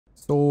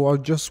So I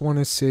just want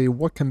to say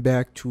welcome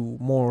back to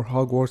more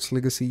Hogwarts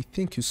Legacy.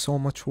 Thank you so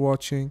much for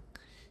watching.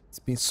 It's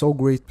been so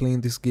great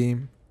playing this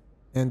game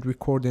and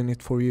recording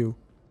it for you.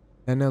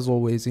 And as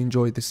always,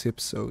 enjoy this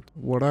episode.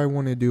 What I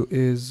want to do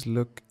is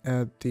look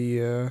at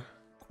the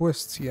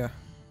quests, yeah.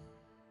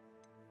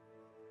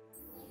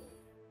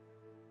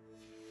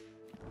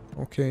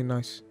 Okay,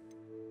 nice.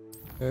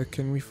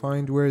 Can we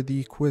find where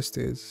the quest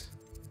is?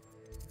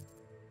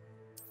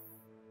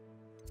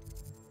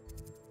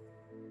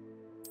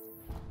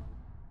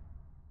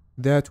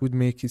 That would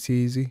make it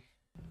easy.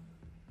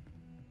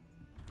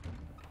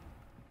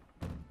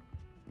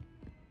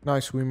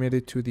 Nice, we made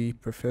it to the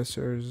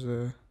professor's.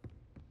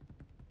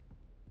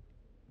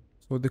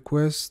 So the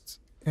quest,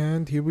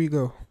 and here we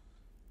go.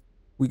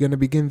 We're gonna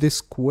begin this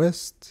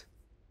quest.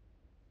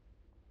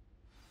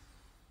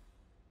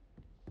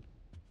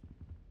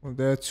 Well,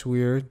 that's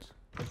weird.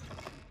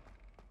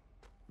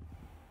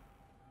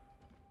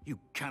 You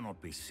cannot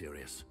be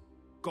serious.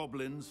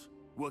 Goblins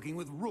working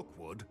with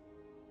Rookwood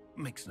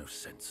makes no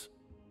sense.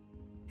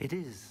 It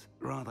is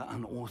rather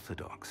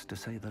unorthodox, to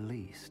say the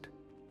least.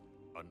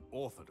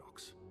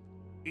 Unorthodox?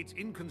 It's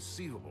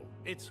inconceivable.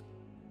 It's...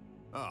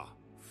 Ah,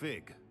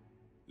 Fig.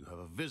 You have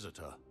a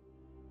visitor.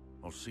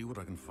 I'll see what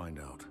I can find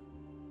out.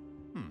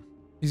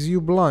 Is you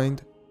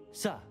blind?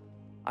 Sir,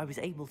 I was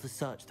able to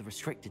search the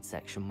restricted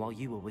section while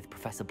you were with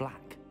Professor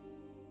Black.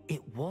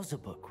 It was a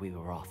book we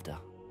were after.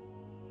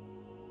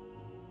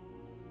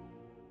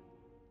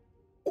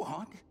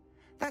 What?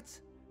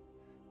 That's...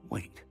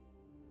 Wait.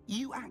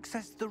 You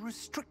accessed the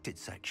restricted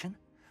section?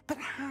 But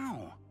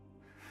how?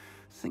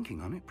 Thinking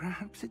on it,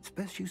 perhaps it's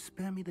best you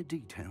spare me the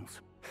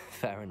details.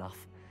 Fair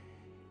enough.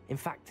 In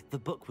fact, the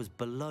book was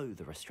below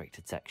the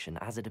restricted section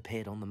as it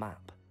appeared on the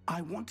map.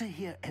 I want to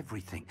hear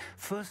everything.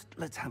 First,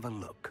 let's have a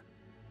look.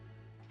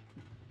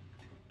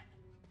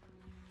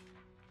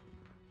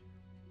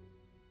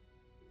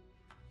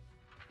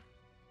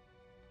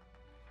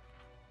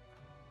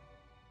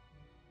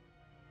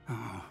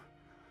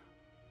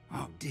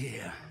 Oh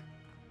dear.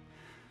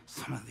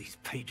 Some of these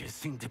pages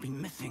seem to be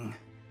missing.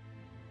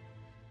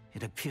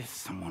 It appears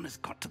someone has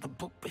got to the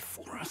book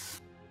before us.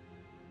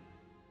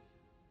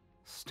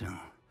 Still,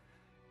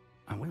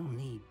 I will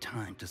need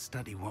time to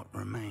study what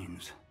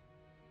remains.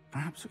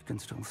 Perhaps we can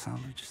still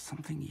salvage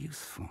something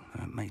useful,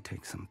 though it may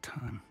take some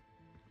time.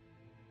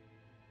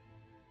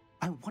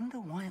 I wonder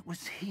why it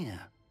was here,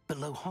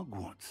 below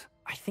Hogwarts.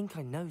 I think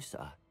I know,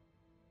 sir.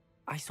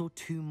 I saw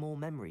 2 more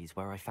memories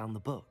where I found the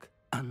book.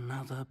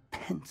 Another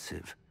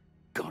pensive.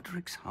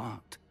 Godric's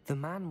heart. The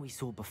man we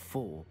saw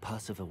before,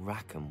 Percival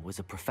Rackham, was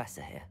a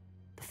professor here.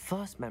 The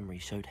first memory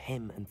showed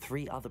him and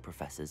 3 other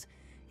professors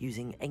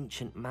using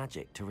ancient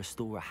magic to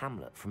restore a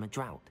hamlet from a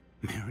drought.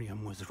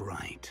 Miriam was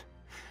right.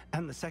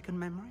 And the second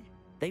memory?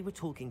 They were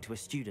talking to a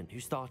student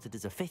who started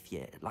as a 5th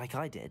year, like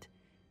I did.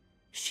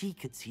 She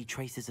could see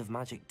traces of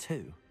magic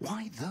too.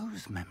 Why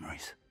those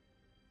memories?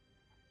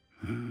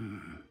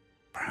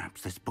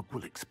 Perhaps this book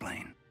will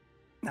explain.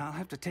 I'll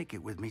have to take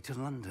it with me to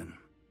London.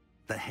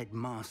 The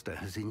headmaster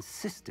has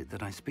insisted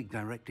that I speak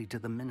directly to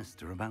the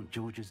minister about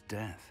George's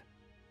death.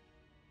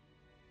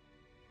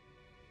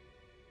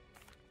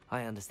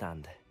 I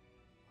understand.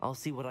 I'll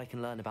see what I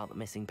can learn about the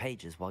missing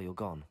pages while you're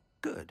gone.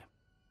 Good.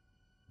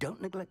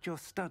 Don't neglect your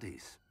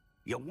studies.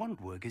 Your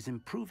wand work is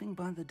improving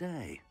by the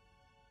day.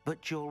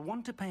 But you'll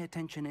want to pay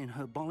attention in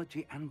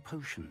herbology and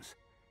potions.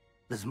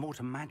 There's more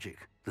to magic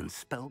than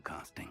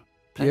spellcasting.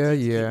 Plenty to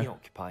keep me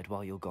occupied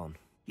while you're gone.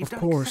 You've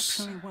done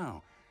exceptionally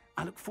well.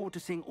 I look forward to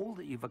seeing all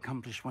that you've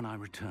accomplished when I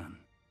return.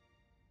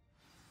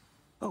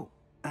 Oh,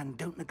 and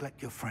don't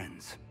neglect your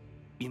friends.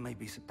 You may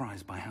be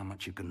surprised by how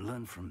much you can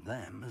learn from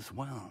them as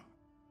well.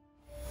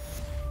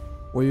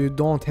 Well, you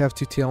don't have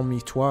to tell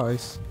me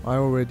twice. I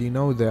already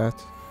know that.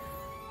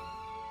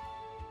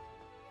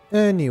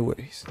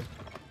 Anyways.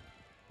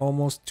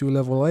 Almost to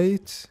level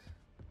 8.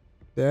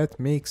 That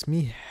makes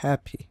me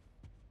happy.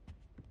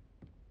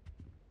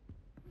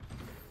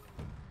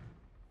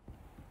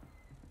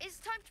 It's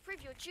time to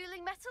prove your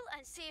dueling mettle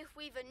and see if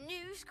we've a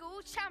new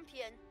school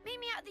champion. Meet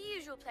me at the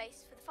usual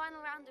place for the final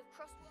round of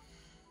crossword.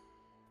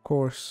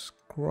 Course,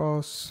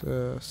 cross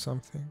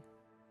something.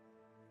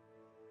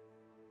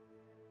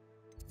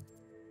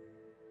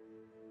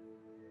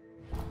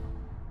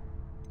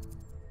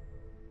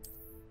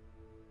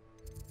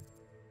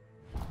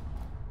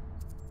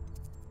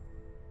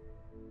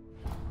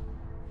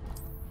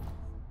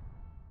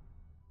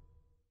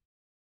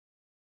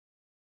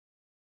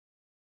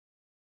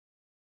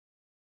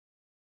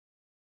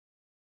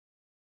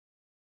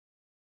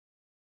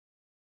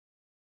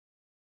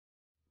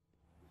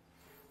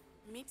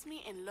 Meet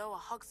me in Lower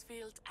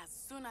Hogsfield as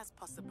soon as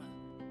possible.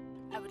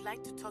 I would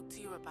like to talk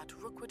to you about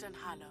Rookwood and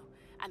Harlow,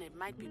 and it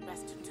might be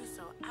best to do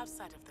so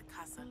outside of the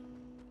castle.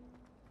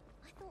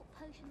 I thought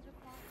potions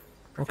required.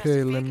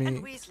 Okay, Professor let Fig me...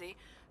 and Weasley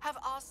have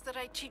asked that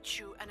I teach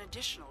you an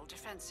additional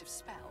defensive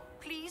spell.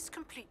 Please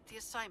complete the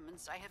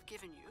assignments I have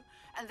given you,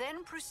 and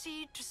then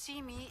proceed to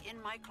see me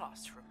in my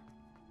classroom.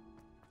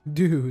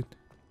 Dude.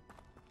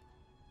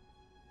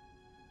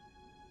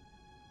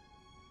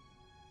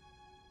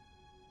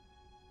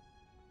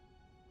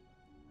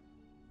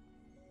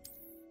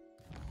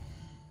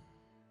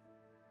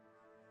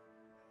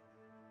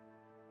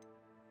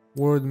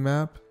 World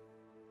map.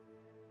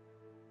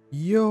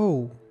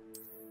 Yo!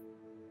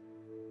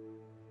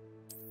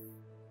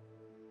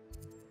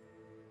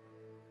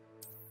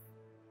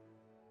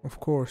 Of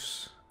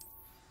course.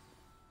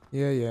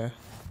 Yeah.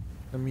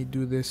 Let me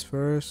do this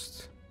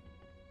first.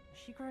 Is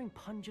she growing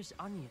Punja's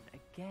onion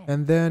again?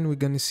 And then we're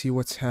gonna see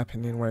what's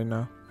happening right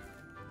now.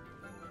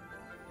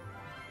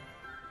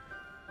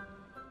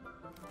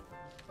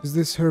 Is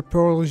this her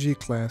biology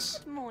class?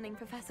 Good morning,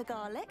 Professor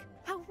Garlick.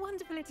 How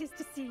wonderful it is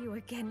to see you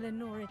again,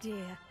 Lenora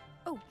dear.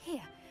 Oh,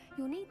 here.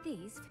 You'll need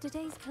these for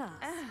today's class.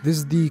 This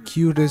is the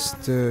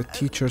cutest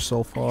teacher so A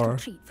little far.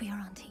 treat for your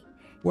auntie.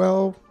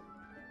 Well,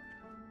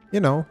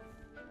 you know,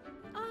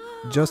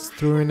 just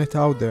throwing it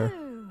out there.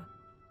 Hello.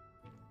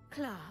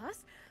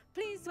 Class,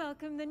 please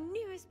welcome the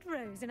newest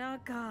rose in our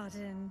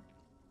garden.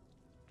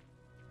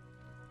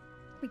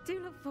 We do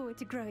look forward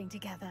to growing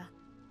together.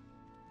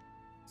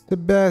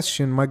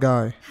 Sebastian, my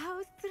guy.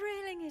 How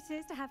thrilling it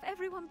is to have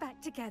everyone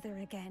back together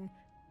again.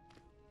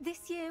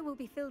 This year will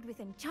be filled with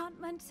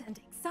enchantment and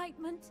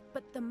excitement,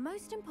 but the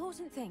most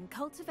important thing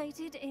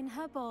cultivated in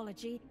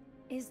herbology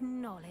is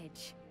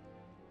knowledge.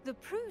 The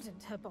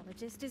prudent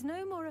herbologist is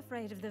no more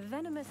afraid of the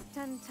venomous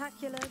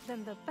tentacular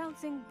than the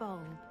bouncing bulb.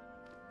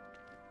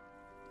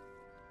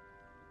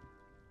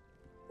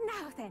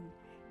 Now then,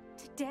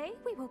 today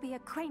we will be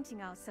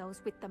acquainting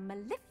ourselves with the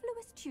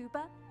mellifluous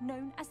tuber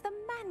known as the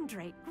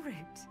mandrake root.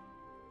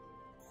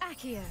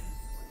 Accio.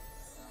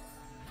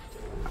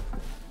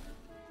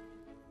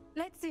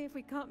 Let's see if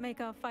we can't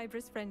make our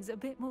fibrous friends a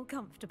bit more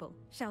comfortable,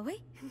 shall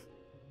we?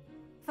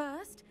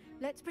 First,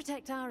 let's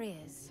protect our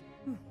ears.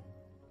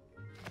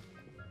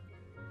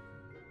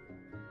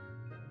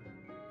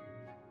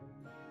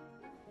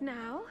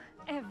 Now,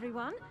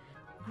 everyone,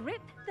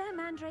 grip their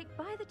mandrake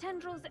by the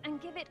tendrils and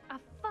give it a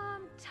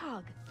firm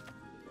tug.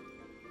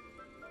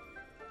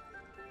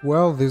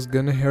 Well, this is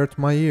gonna hurt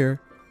my ear.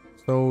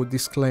 So,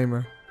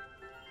 disclaimer.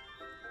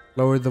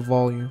 Lower the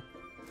volume.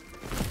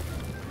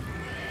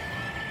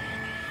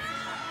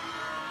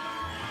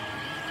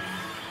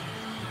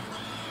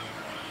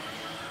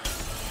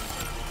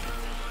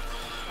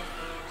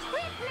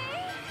 Quickly!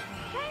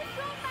 Place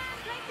your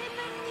mandrake in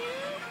the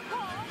new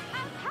pot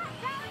and cut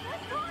down the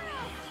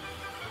soil!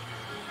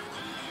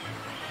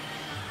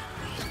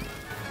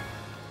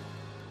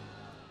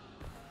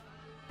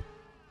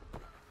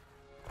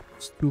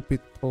 Stupid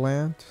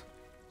plant.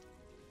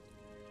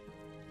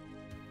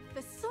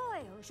 The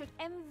soil should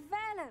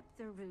envelop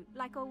the root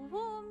like a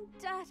warm,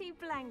 dirty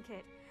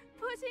blanket,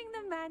 putting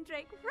the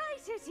mandrake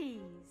right at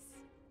ease.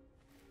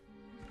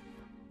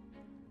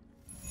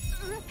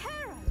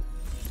 Reparo!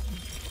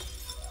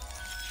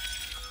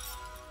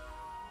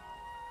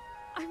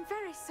 I'm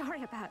very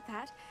sorry about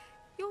that.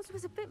 Yours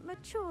was a bit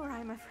mature,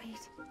 I'm afraid.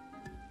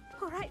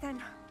 All right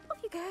then, off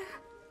you go.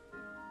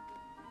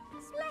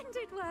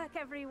 Splendid work,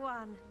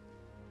 everyone.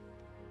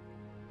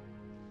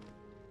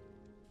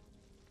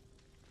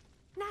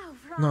 Now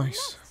for our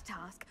Nice. next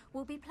task,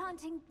 we'll be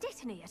planting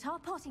dittany at our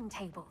potting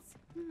tables.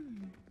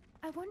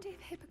 I wonder if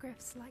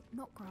hippogriffs like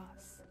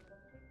knotgrass.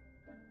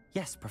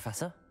 Yes,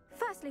 Professor.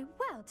 Firstly,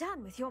 well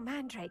done with your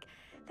mandrake.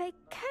 They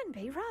can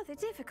be rather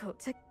difficult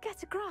to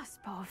get a grasp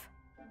of.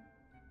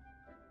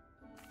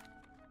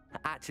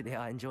 Actually,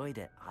 I enjoyed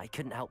it. I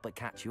couldn't help but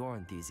catch your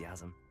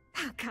enthusiasm.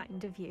 How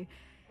kind of you.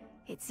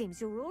 It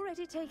seems you're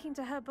already taking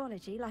to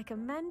herbology like a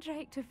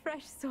mandrake to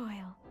fresh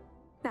soil.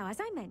 Now, as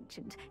I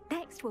mentioned,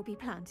 next we'll be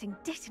planting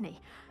dittany.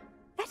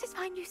 Let us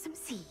find you some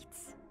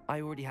seeds.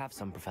 I already have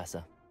some,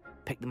 Professor.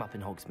 Picked them up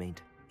in Hogsmeade.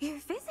 You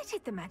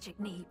visited the Magic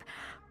Neep.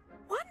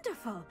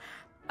 Wonderful!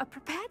 A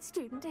prepared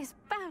student is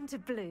bound to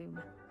bloom.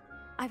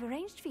 I've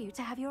arranged for you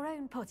to have your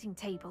own potting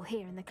table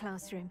here in the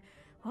classroom.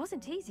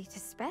 Wasn't easy to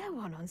spare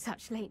one on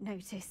such late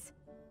notice.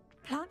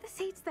 Plant the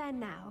seeds there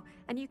now,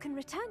 and you can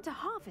return to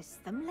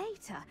harvest them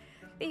later.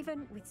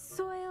 Even with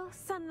soil,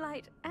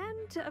 sunlight,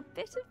 and a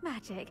bit of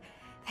magic,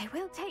 they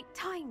will take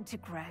time to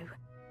grow.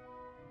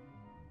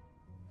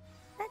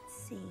 Let's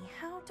see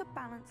how to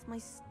balance my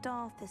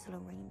star thistle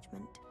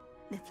arrangement.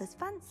 Niffler's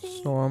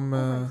fancy. So I'm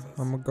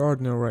a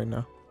gardener right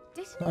now.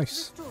 Dittany's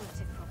Nice.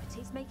 restorative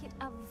properties make it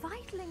a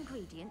vital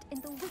ingredient in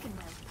the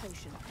Wiggenweld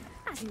potion,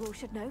 as you all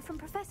should know from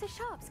Professor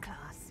Sharp's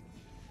class.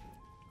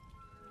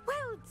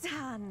 Well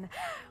done!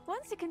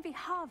 Once it can be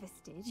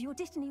harvested, your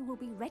dittany will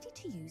be ready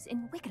to use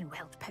in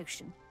Wiggenweld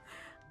potion.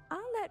 I'll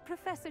let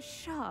Professor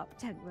Sharp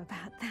tell you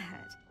about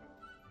that.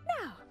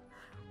 Now,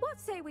 what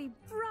say we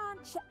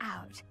branch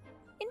out?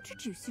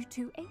 Introduce you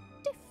to a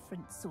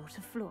different sort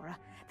of flora,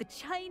 the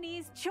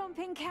Chinese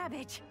chomping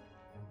cabbage.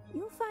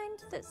 You'll find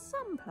that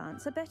some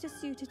plants are better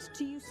suited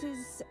to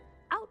uses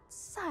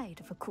outside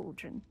of a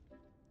cauldron.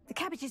 The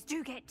cabbages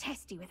do get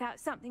testy without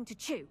something to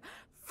chew.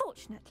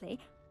 Fortunately,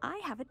 I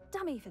have a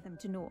dummy for them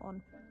to gnaw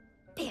on.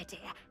 Here, dear,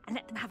 and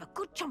let them have a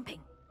good chomping.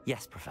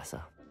 Yes,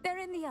 Professor. They're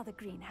in the other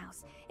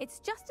greenhouse. It's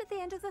just at the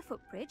end of the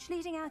footbridge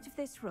leading out of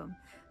this room.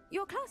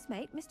 Your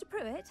classmate, Mr.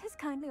 Pruitt, has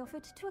kindly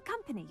offered to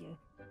accompany you.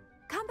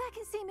 Come back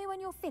and see me when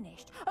you're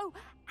finished. Oh,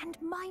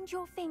 and mind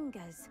your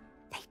fingers.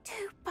 They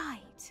do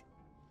bite.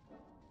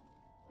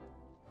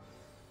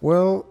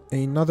 Well,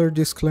 another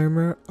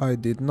disclaimer, I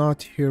did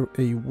not hear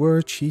a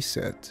word she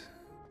said.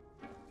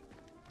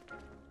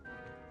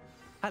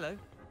 Hello.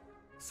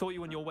 Saw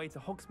you on your way to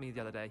Hogsmeade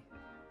the other day.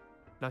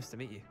 Nice to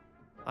meet you.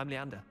 I'm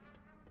Leander.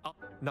 Oh,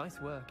 nice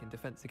work in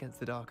Defense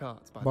Against the Dark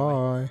Arts, by the way.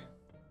 Bye.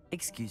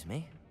 Excuse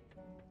me?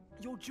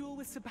 Your duel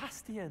with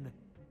Sebastian.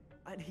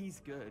 And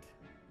he's good.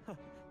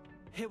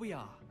 Here we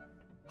are.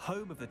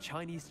 Home of the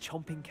Chinese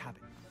chomping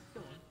cabbage.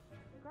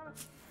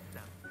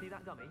 Now, see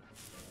that dummy?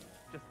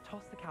 Just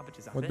toss the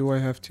cabbages at it. What do I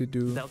have to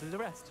do? They'll do the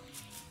rest.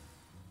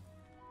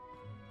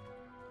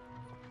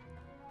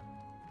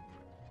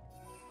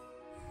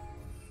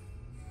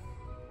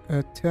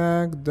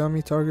 Attack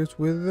dummy target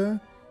with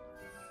the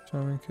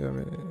charming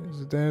cabbage.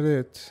 Is that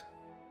it?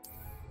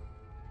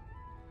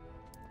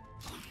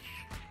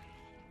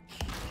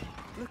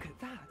 Look at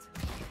that.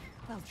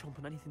 They'll chomp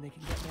on anything they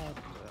can get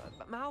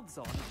their mouths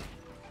on.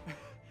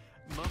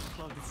 Mum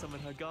planted some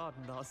in her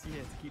garden last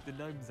year to keep the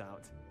gnomes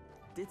out.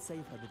 Did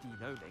save her the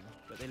de-gnoming,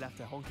 but they left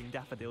her honking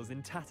daffodils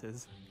in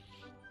tatters.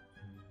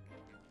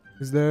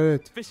 Is that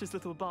it? Vicious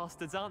little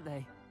bastards, aren't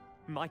they?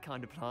 My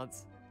kind of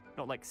plants.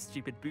 Not like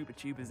stupid booba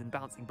tubers and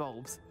bouncing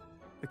bulbs.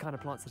 The kind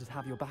of plants that just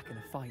have your back in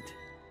a fight.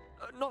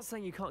 Not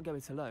saying you can't go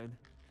it alone,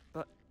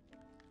 but,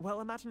 well,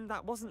 imagine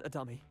that wasn't a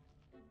dummy.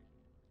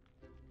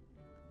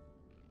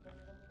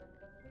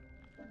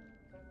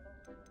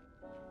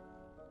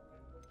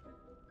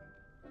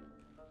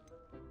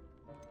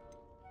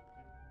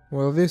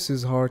 Well, this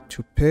is hard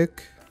to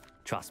pick.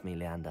 Trust me,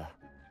 Leander.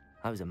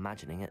 I was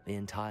imagining it the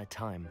entire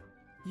time.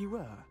 You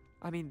were?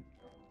 I mean,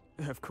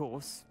 of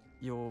course,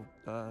 you're,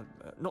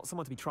 not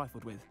someone to be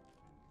trifled with.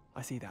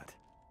 I see that.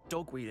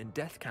 Dogweed and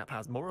deathcap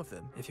has more of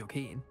them, if you're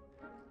keen.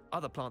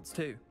 Other plants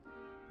too.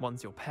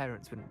 Ones your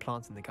parents wouldn't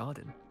plant in the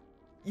garden.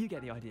 You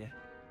get the idea.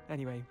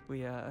 Anyway,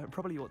 we,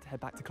 probably ought to head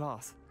back to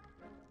class.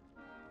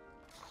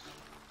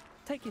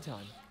 Take your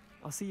time.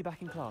 I'll see you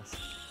back in class.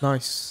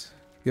 Nice.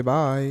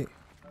 Goodbye.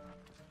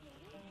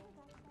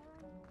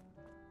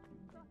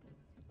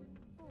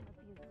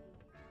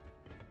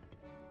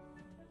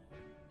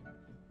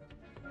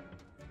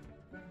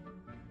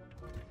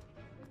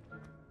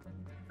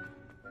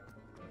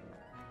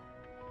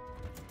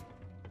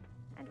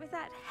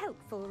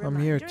 I'm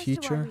here,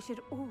 teacher.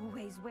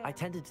 I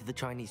tended to the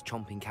Chinese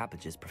chomping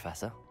cabbages,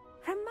 Professor.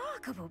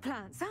 Remarkable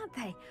plants, aren't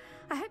they?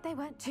 I hope they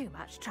weren't too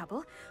much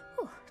trouble.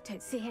 Oh,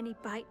 don't see any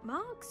bite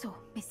marks or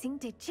missing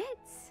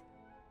digits.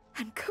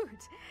 And good,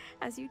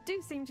 as you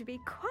do seem to be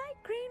quite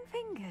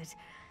green-fingered.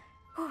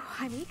 Oh,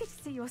 I'm eager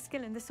to see your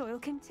skill in the soil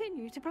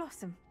continue to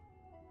blossom.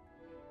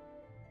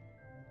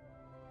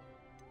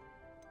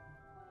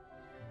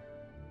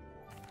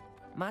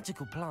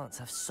 Magical plants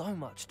have so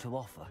much to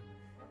offer.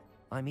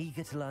 I'm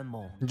eager to learn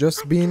more.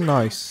 Just being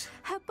nice.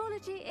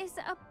 Herbology is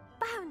a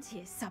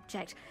bounteous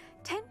subject.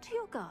 Tend to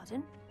your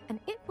garden, and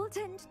it will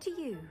tend to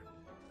you.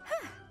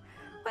 Huh.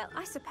 Well,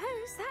 I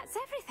suppose that's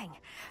everything.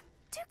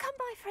 Do come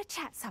by for a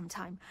chat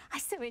sometime. I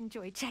so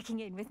enjoy checking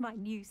in with my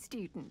new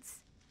students.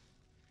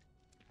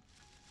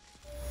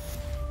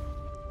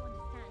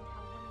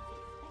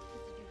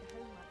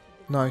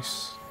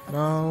 Nice.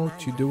 Now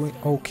to doing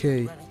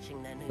okay.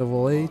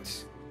 Level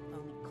 8.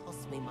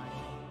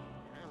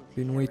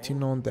 Been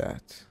waiting on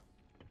that.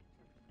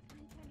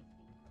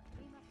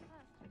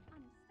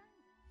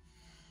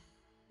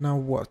 Now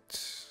what?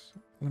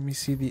 Let me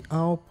see the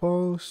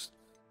outpost.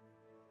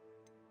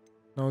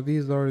 Now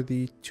these are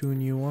the two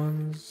new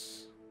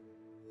ones.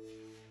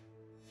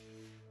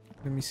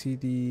 Let me see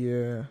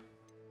the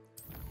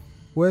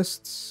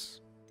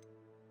quests.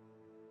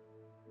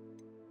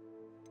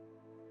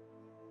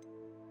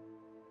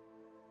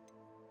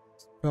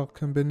 Spell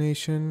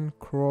combination,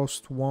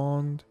 crossed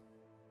wand.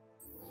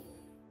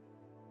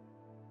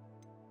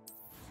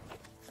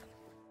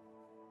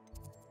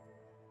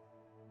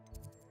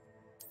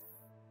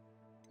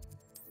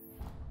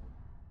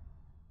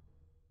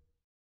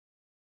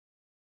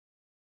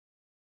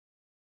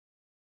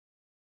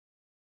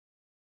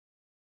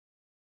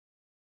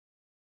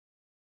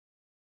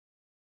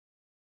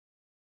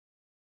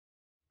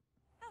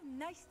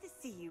 Nice to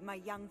see you, my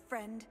young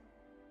friend.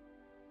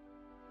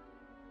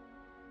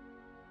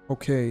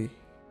 Okay.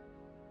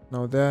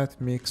 Now that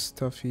makes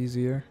stuff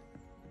easier.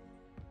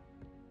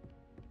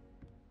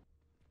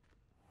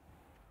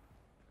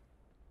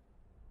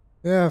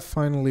 Yeah,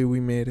 finally we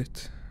made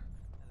it.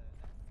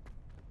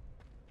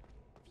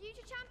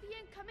 Future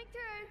champion coming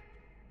through.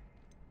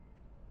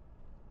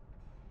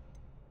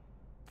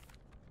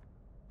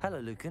 Hello,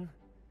 Lucan.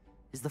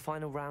 Is the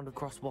final round of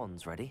cross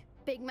wands ready?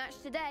 Big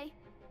match today.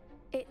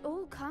 It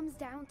all comes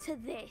down to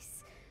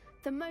this.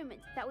 The moment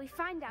that we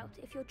find out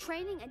if your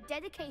training and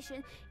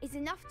dedication is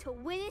enough to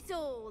win it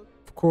all.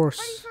 Of course.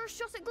 Ready for a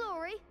shot at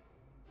glory?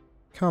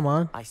 Come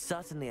on. I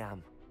certainly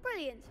am.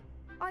 Brilliant.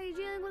 Are you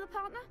dealing with a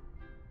partner?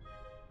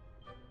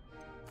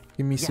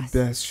 Give me Yes,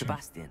 Sebastian.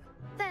 Sebastian.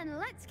 Then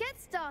let's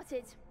get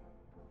started.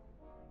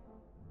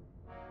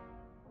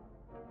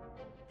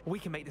 We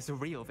can make this a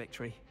real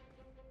victory.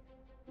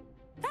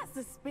 That's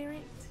the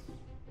spirit.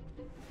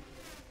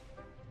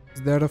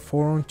 Is that a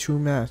 4-on-2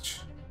 match?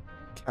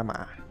 Come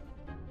on.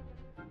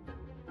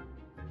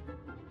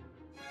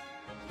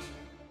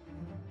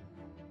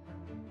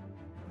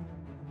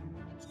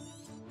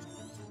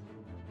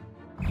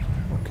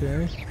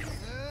 Okay.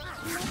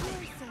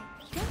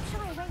 Don't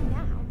shy away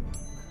now.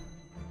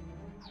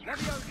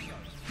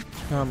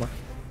 Come on.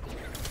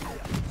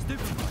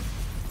 Stupefy.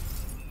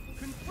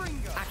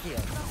 Accio.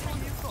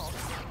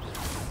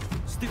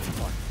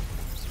 Stupefy.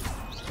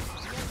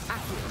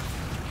 Accio.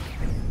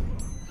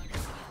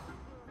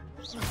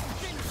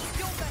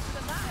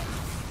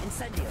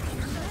 Incendio.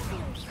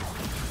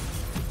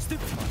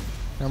 Stupefy.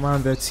 Come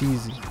on, that's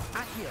easy.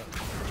 Accio.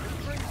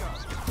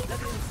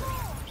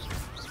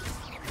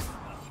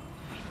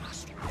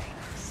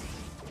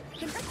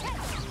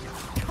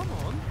 Come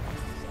on.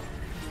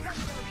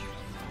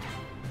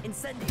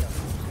 Incendio.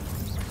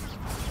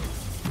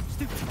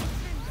 Stupefy.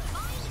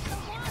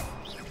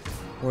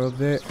 Well,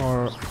 they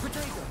are.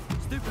 Potato.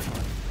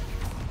 Stupefy.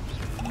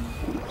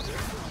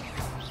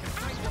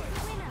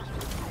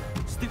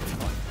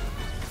 Stupefy.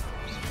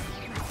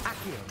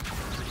 Accio.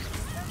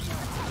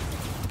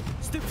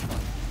 Stupefy.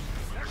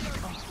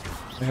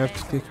 I have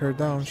to take her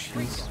down.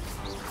 She's.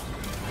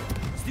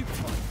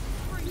 Stupefy.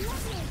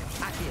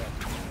 Accio.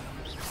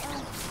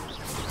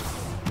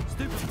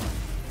 Stupefy.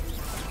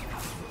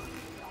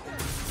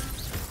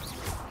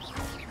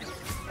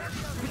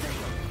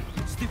 Potato.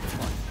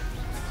 Stupefy.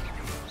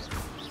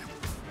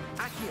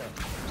 Accio.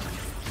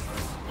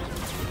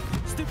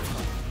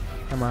 Stupefy.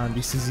 Come on,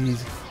 this is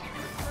easy.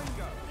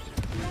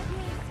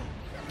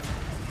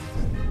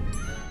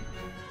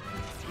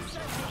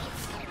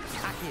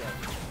 Accio.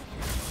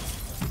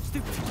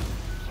 Stupefy.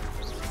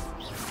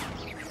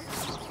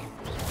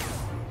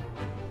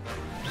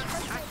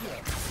 Accio.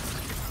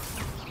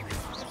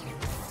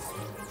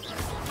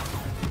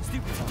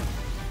 Stupefy.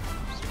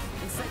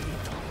 Incendio.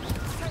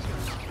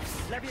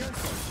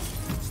 Levioso.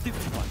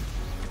 Stupefy.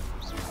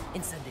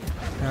 Incendio.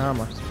 Come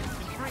on.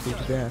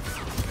 Take that.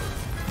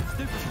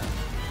 Stupefy.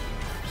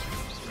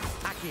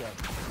 Accio.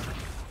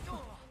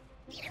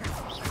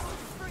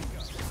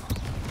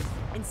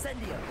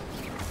 Incendio.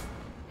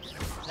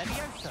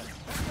 Levioso.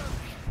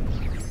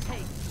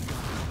 Take.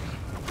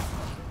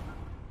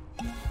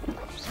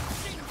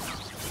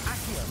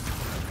 Accio.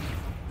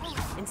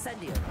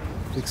 Incendio.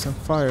 Take some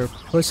fire,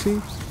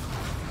 pussy.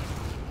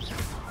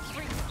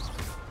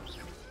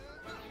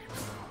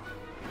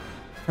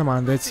 Come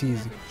on, that's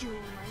easy.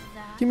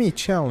 Give me a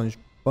challenge,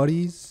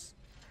 buddies.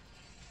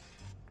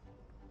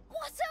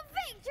 What a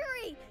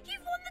victory!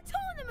 You've won the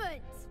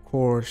tournament! Of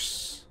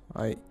course,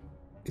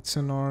 it's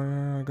an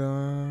honor.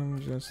 I'm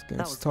just getting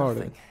That was started.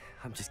 nothing.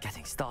 I'm just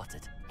getting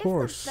started. Of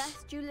course. If the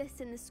best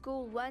duelists in the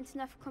school weren't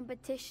enough for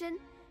competition,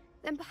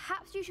 then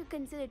perhaps you should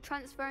consider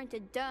transferring to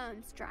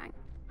Durmstrang.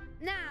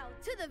 Now,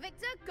 to the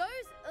victor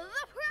goes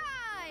the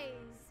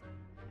prize!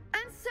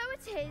 And so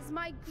it is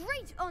my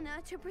great honor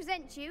to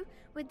present you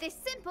with this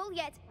simple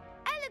yet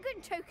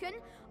elegant token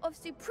of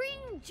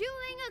supreme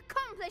dueling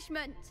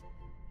accomplishment.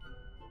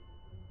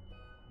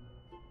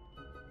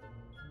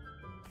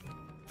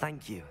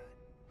 Thank you.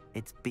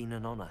 It's been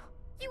an honor.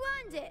 You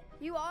earned it!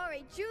 You are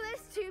a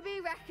duelist to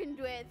be reckoned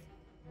with.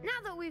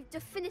 Now that we've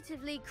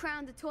definitively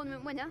crowned the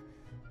tournament winner,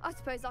 I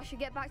suppose I should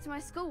get back to my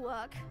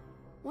schoolwork.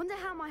 Wonder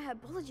how my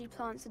herbology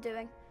plants are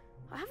doing.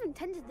 I haven't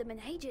tended them in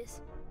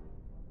ages.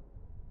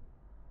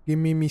 Give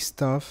me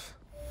stuff.